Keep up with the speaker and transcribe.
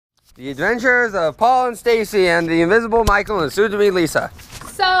The Adventures of Paul and Stacy and the Invisible Michael and soon-to-be Lisa.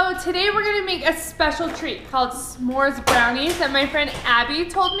 So today we're gonna make a special treat called s'mores brownies that my friend Abby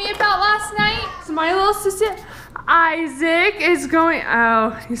told me about last night. So my little sister Isaac is going, oh,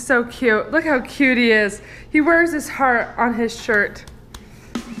 he's so cute. Look how cute he is. He wears his heart on his shirt.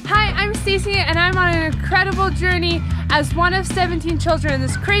 Hi, I'm Stacy and I'm on an incredible journey as one of 17 children in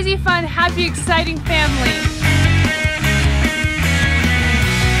this crazy, fun, happy, exciting family.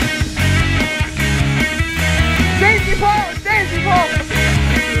 Stacy Paul! Stacy Paul!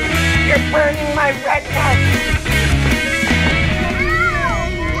 You're burning my retina!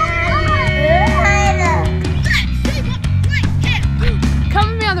 Come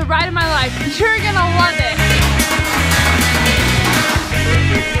with me on the ride of my life. You're gonna love it.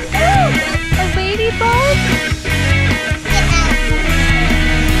 A ladybug?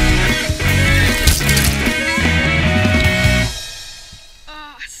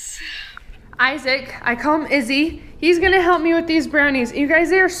 Isaac, I call him Izzy. He's gonna help me with these brownies. You guys,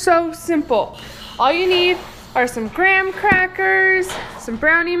 they are so simple. All you need are some graham crackers, some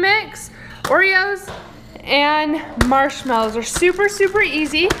brownie mix, Oreos, and marshmallows. They're super, super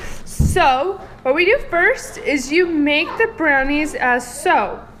easy. So, what we do first is you make the brownies as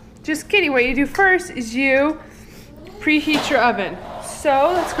so. Just kidding, what you do first is you preheat your oven.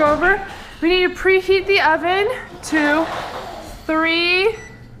 So, let's go over. We need to preheat the oven to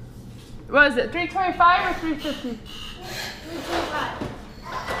 325 or 350?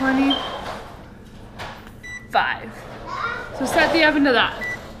 25. So set the oven to that.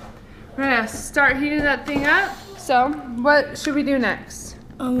 We're gonna start heating that thing up. So what should we do next?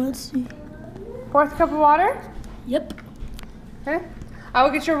 Let's see. 4th cup of water? Yep. Okay. I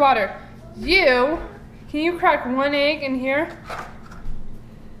will get your water. Can you crack 1 egg in here?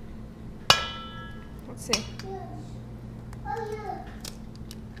 Let's see.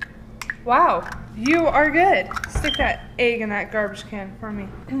 Wow, you are good. Stick that egg in that garbage can for me.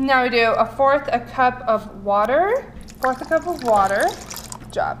 Now we do 1/4 cup of water. 1/4 cup of water.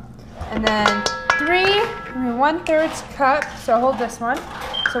 Good job. And then 1/3 cup, so hold this one.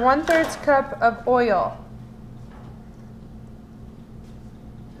 So 1/3 cup of oil.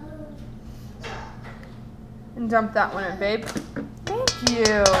 And dump that one in, babe. Thank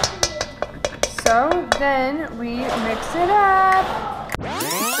you. So then we mix it up.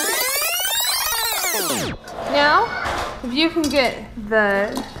 Now, if you can get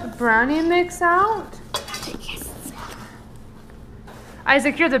the brownie mix out. Yes.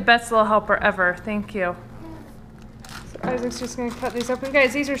 Isaac, you're the best little helper ever. Thank you. So Isaac's just gonna cut these open.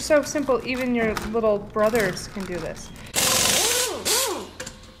 Guys, these are so simple. Even your little brothers can do this.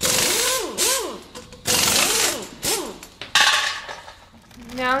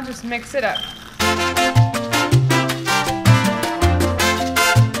 Now just mix it up.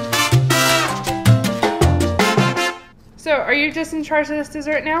 So, are you just in charge of this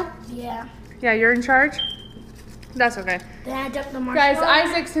dessert now? Yeah. Yeah, you're in charge? That's okay. Then I dump the Guys, marshmallow.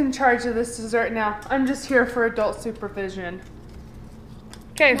 Isaac's in charge of this dessert now. I'm just here for adult supervision.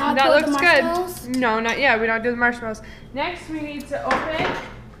 Okay, Now that put looks the marshmallows? good. No, not yet. We don't do the marshmallows. Next, we need to open.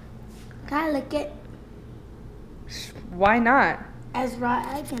 Can I lick it? Why not? As raw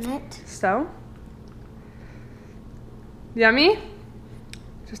egg in it. So? Yummy?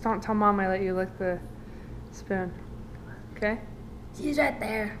 Just don't tell Mom I let you lick the spoon. Okay? She's right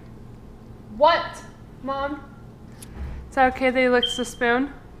there. What, Mom? Is that okay that he licks the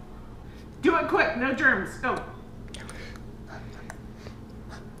spoon? Do it quick, no germs, go.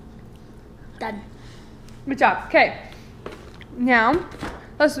 Done. Good job. Okay. Now,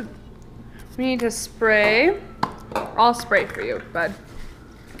 we need to spray. I'll spray for you, bud.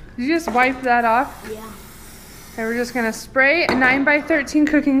 Did you just wipe that off? Yeah. Okay, we're just gonna spray a 9x13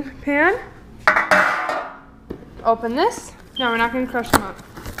 cooking pan. Open this. No, we're not gonna crush them up.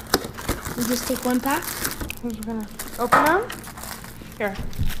 You just take one pack. We're gonna open them. Here.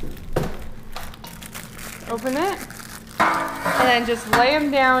 Open it. And then just lay them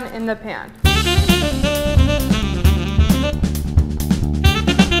down in the pan.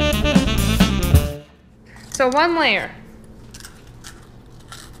 So 1 layer.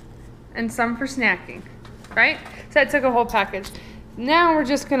 And some for snacking, right? So I took a whole package. Now we're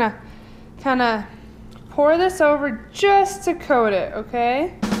just gonna kind of pour this over just to coat it,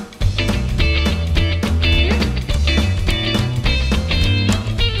 okay?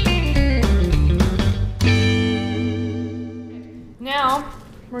 Now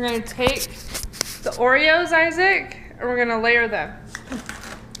we're gonna take the Oreos, Isaac, and we're gonna layer them.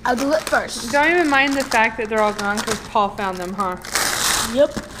 I'll do it first. Don't even mind the fact that they're all gone because Paul found them, huh?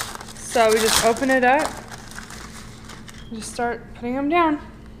 Yep. So we just open it up and just start putting them down.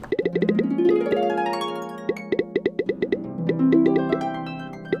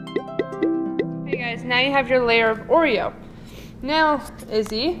 Hey guys, now you have your layer of Oreo. Now,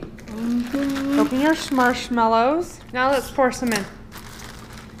 Izzy, open your marshmallows. Now let's pour some in.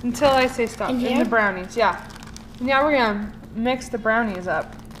 Until I say stop. In the brownies, yeah. Now we're gonna mix the brownies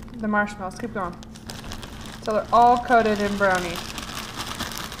up. The marshmallows, keep going. So they're all coated in brownie.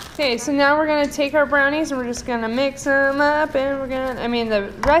 Okay, so now we're gonna take our brownies and we're just gonna mix them up and we're gonna, the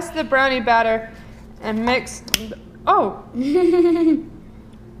rest of the brownie batter and mix, oh.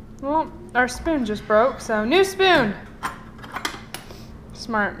 Well, our spoon just broke, so new spoon.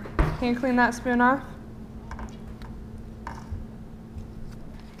 Smart. Can you clean that spoon off?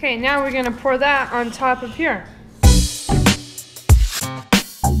 Okay, now we're gonna pour that on top of here.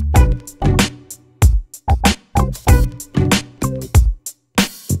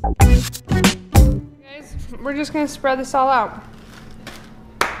 Guys, we're just gonna spread this all out.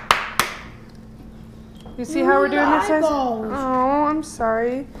 You see how we're doing this, Isaac? Oh, I'm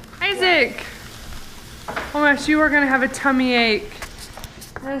sorry. Isaac! Oh my gosh, you are gonna have a tummy ache.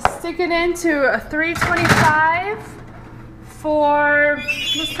 I'm gonna stick it into a 325 for,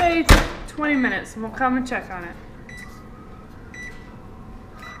 let's say, 20 minutes, and we'll come and check on it.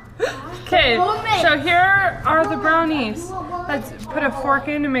 Okay, so here are the brownies. Let's put a fork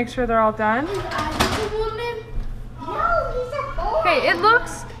in to make sure they're all done. Okay, it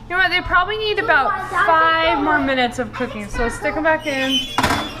looks, you know what, they probably need about 5 more minutes of cooking, so let's stick them back in,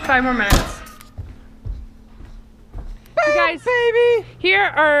 5 more minutes. So guys, here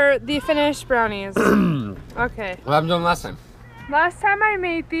are the finished brownies. Okay. What I'm doing last time. Last time I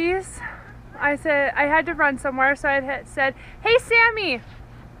made these, I said I had to run somewhere, so I had said, "Hey Sammy,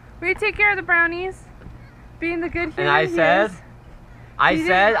 will you take care of the brownies?" Being the good human And I said,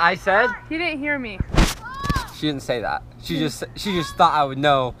 I said. He didn't hear me. She didn't say that. She just thought I would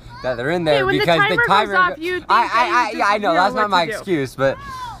know that they're in there Hey, when because the timer goes off, you think I know that's not my do. excuse, but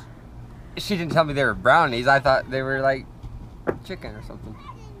she didn't tell me they were brownies. I thought they were like chicken or something.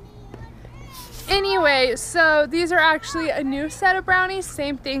 Anyway, so these are actually a new set of brownies,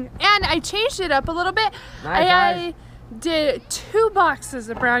 same thing, and I changed it up a little bit. I did 2 boxes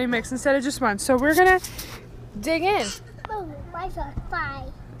of brownie mix instead of just 1. So we're gonna dig in. Oh, why so fly?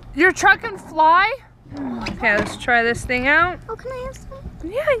 Your truck can fly? Okay, let's try this thing out. Oh, can I have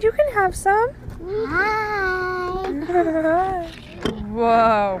some? Yeah, you can have some. Hi.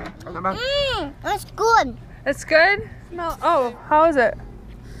 Whoa. That's good. It's good? No. Oh, how is it?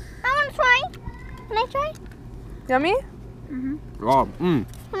 I want to try. Can I try? Yummy? Oh, Can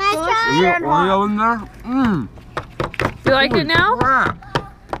I try? Oreo in there? You like it now?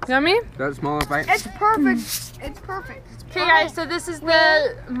 Yummy? That smaller bite. It's perfect. It's perfect. Okay guys, so this is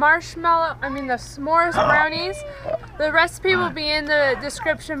the marshmallow, the s'mores brownies. The recipe will be in the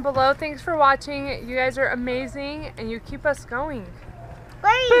description below. Thanks for watching. You guys are amazing and you keep us going.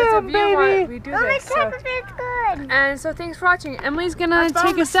 Because of you, we do this. So. It's good. And so thanks for watching. Emily's gonna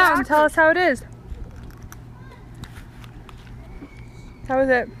take us out and tell us how it is. How is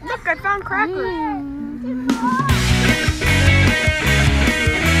it? Look, I found crackers.